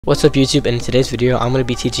What's up YouTube, and in today's video I'm going to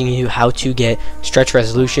be teaching you how to get stretch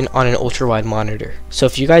resolution on an ultra-wide monitor. So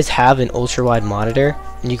if you guys have an ultra-wide monitor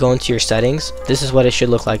and you go into your settings, this is what it should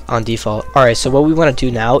look like on default. Alright, so what we want to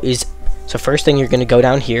do now is, so first thing, you're going to go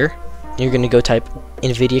down here and you're going to go type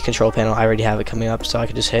NVIDIA control panel. I already have it coming up, so I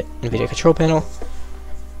can just hit NVIDIA control panel.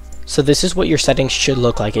 So this is what your settings should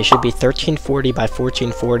look like. It should be 1340 by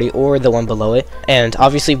 1440 or the one below it. And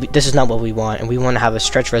obviously this is not what we want, and we want to have a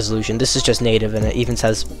stretch resolution. This is just native, and it even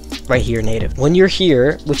says right here native. When you're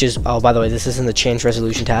here, which is, oh, by the way, this is in the change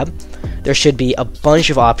resolution tab, there should be a bunch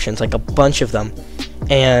of options, like a bunch of them.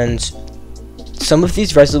 And some of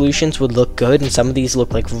these resolutions would look good and some of these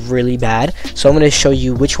look like really bad. So I'm going to show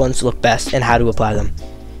you which ones look best and how to apply them.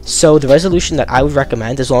 So the resolution that I would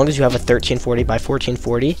recommend, as long as you have a 1340 by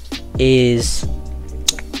 1440, is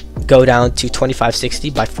go down to 2560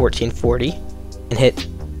 by 1440 and hit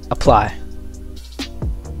apply.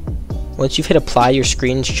 Once you've hit apply, your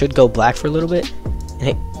screen should go black for a little bit and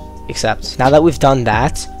hit accept. Now that we've done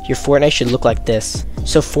that, your Fortnite should look like this.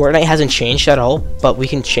 So Fortnite hasn't changed at all, but we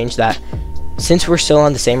can change that. Since we're still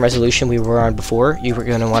on the same resolution we were on before, you were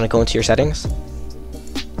going to want to go into your settings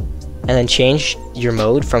and then change your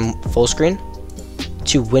mode from full screen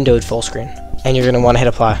to windowed full screen, and you're going to want to hit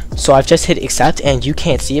apply. So I've just hit accept, and you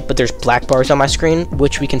can't see it, but there's black bars on my screen,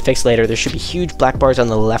 which we can fix later. There should be huge black bars on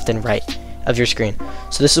the left and right of your screen.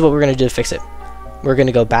 So this is what we're going to do to fix it. We're going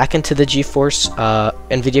to go back into the GeForce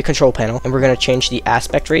NVIDIA control panel, and we're going to change the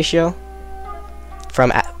aspect ratio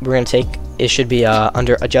from, we're going to take, it should be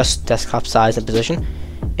under adjust desktop size and position.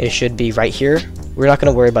 It should be right here. We're not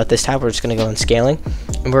going to worry about this tab, we're just going to go in scaling,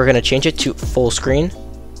 and we're going to change it to full screen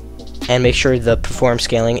and make sure the perform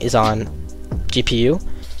scaling is on GPU.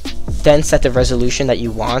 Then set the resolution that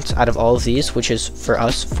you want out of all of these, which is for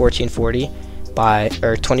us 1440 by,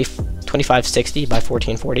 or 2560 by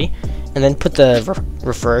 1440, and then put the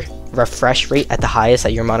refresh rate at the highest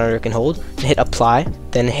that your monitor can hold and hit apply,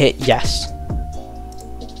 then hit yes.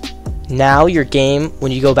 Now your game,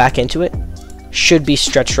 when you go back into it, should be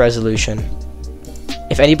stretched resolution.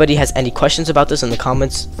 If anybody has any questions about this in the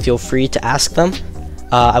comments, feel free to ask them.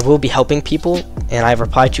 I will be helping people, and I've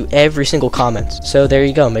replied to every single comment. So there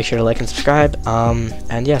you go. Make sure to like and subscribe.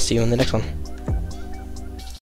 And yeah, see you in the next one.